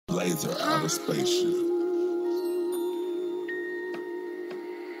laser out of spaceship.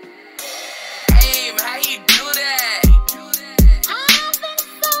 Hey, how you do that?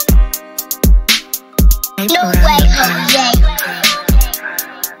 No way, Jose.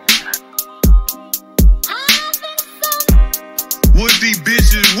 What these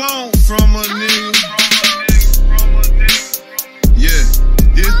bitches want from a nigga? Yeah,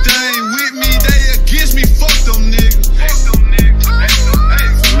 this thing with me, they against me. Fuck them niggas.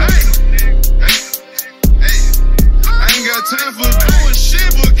 I ain't got time for doing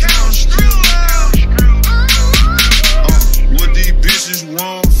shit but count screws. What these bitches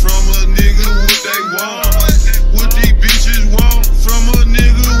want from a nigga? What they want? What these bitches want from a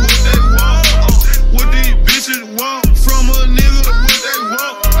nigga? What they want? What these bitches want from a nigga? What they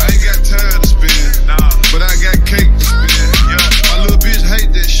want? I ain't got time to spend, but I got cake to spend. My little bitch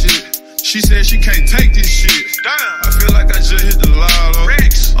hate that shit. She said she can't take this shit. I feel like I just hit the lotto.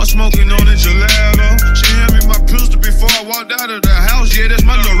 I'm smoking on the gelato. She handed me my pistol before I walked out of the house. Yeah, that's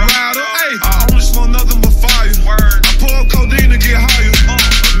my little rider. Hey, I only smoke nothing but fire. I pour up codeine to get higher.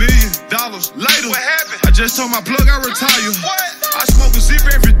 $1 million later. What happened? I just told my plug I retire. I smoke a zip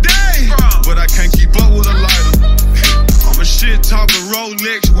every day, but I can't keep up with a lighter. I'm a shit talking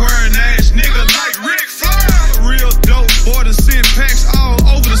Rolex wearing ass nigga like Rick Flair. Real dope boy to send packs all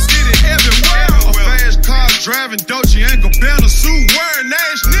over the city everywhere. A fast car driving Dolce and Gabbana suit wearing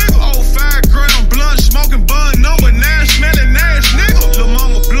ass nigga. Old 5 gram blunt smoking bun number 9 smelling ass nigga. Lil'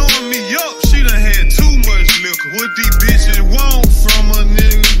 mama blowing me up, she done had too much liquor. What these bitches want from a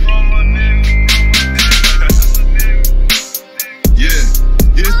nigga? Yeah,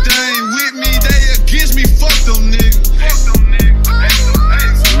 this thing with me, they against me. Fuck them niggas.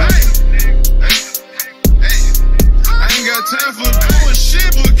 I ain't got time for doing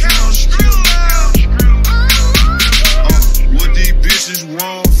shit but count screws. What these bitches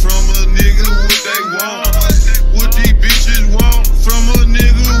want from a nigga? What they want? What these bitches want from a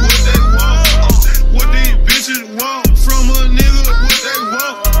nigga? What they want? What these bitches want from a nigga? What they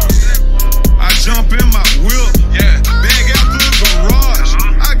want? I jump in my whip, bag out the garage.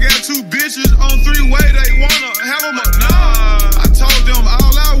 I got 2 bitches on 3-way, they wanna have a menage. I told them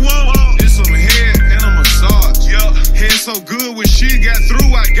all I want is some head and a massage. Head so good when she got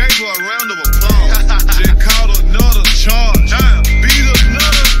through, I gave her a round of applause. Just caught another charge, beat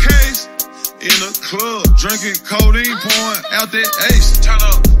another case in a club, drinking codeine, pouring out that ace. Turn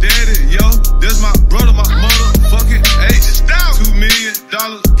up, daddy, yo, that's my brother, my motherfucking ace. $2 million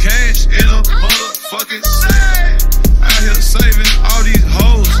cash in a motherfucking safe. Out here saving all these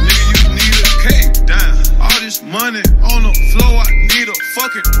hoes, nigga, you need a cake. All this money on the floor, I need a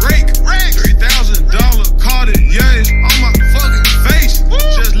fucking rake. $3,000 Cartiers on my fucking face.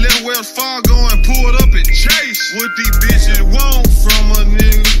 Just left Wells Fargo and pulled up at Chase. What these bitches want from a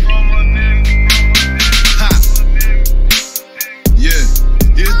nigga? Ha. Yeah,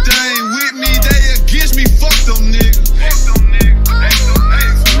 this thing with me, they against me. Fuck them niggas.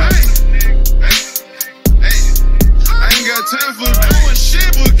 I ain't got time for doing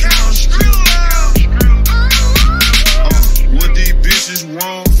shit but